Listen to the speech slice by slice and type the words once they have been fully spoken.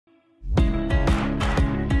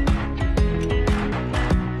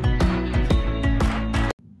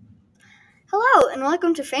and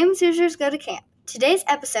welcome to Famous Hoosiers Go to Camp. Today's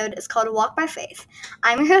episode is called Walk by Faith.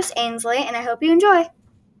 I'm your host, Ainsley, and I hope you enjoy.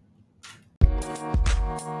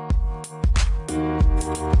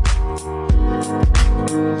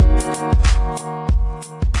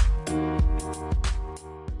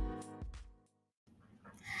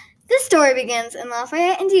 This story begins in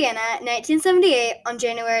Lafayette, Indiana, 1978 on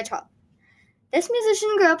January 12th. This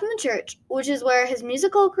musician grew up in the church, which is where his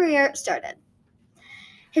musical career started.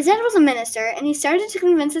 His dad was a minister, and he started to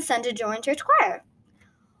convince his son to join church choir.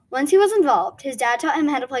 Once he was involved, his dad taught him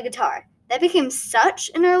how to play guitar. That became such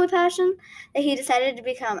an early passion that he decided to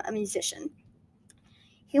become a musician.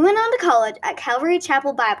 He went on to college at Calvary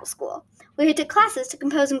Chapel Bible School, where he took classes to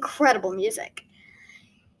compose incredible music.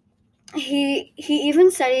 He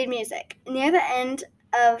even studied music. Near the end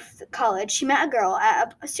of college, he met a girl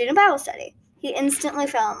at a student Bible study. He instantly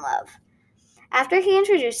fell in love. After he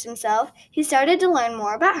introduced himself, he started to learn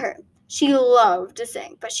more about her. She loved to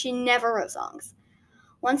sing, but she never wrote songs.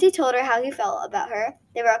 Once he told her how he felt about her,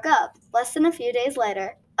 they broke up. Less than a few days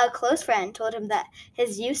later, a close friend told him that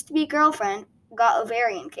his used-to-be girlfriend got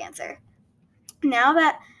ovarian cancer. Now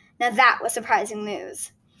that was surprising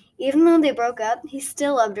news. Even though they broke up, he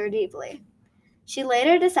still loved her deeply. She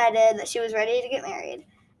later decided that she was ready to get married.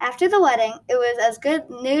 After the wedding, it was as good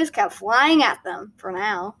news kept flying at them, for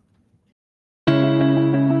now.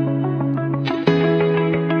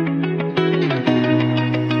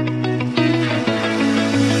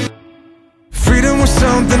 Freedom was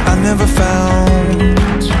something I never found.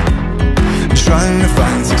 Trying to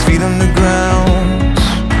find 6 feet underground.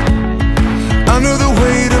 Under the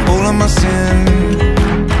weight of all of my sin.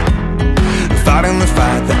 Fighting the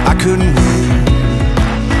fight that I couldn't win.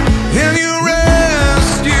 And you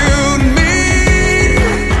rescued me,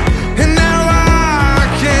 and now I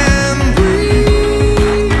can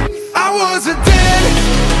breathe. I was a dead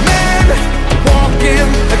man, walking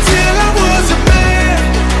until I was a man.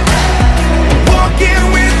 Walking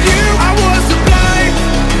with you, I was a blind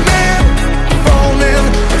man, falling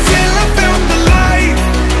until I found the light.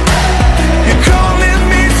 You're calling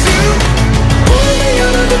me to pull me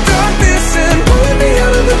out of the darkness and pull me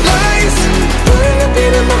out of the lies, putting a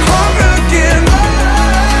beat in my heart again.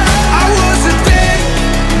 I was a dead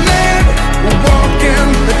man, walking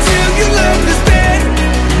until you left this dead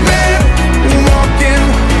man, walking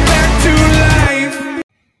back to life.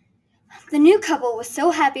 The new couple was so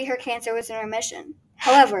happy her cancer was in remission.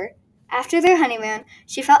 However, after their honeymoon,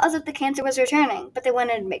 she felt as if the cancer was returning, but they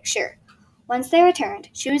wanted to make sure. Once they returned,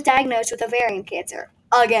 she was diagnosed with ovarian cancer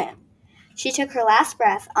again. She took her last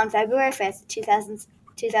breath on February 5th,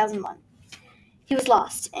 2001. He was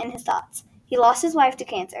lost in his thoughts. He lost his wife to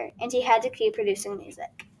cancer, and he had to keep producing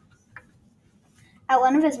music. At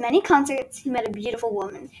one of his many concerts, he met a beautiful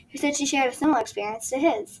woman who said she shared a similar experience to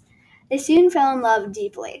his. They soon fell in love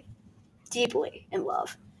deeply in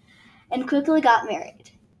love, and quickly got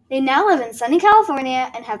married. They now live in sunny California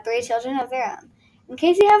and have 3 children of their own. In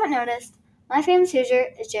case you haven't noticed, my famous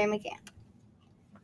Hoosier is Jeremy Camp.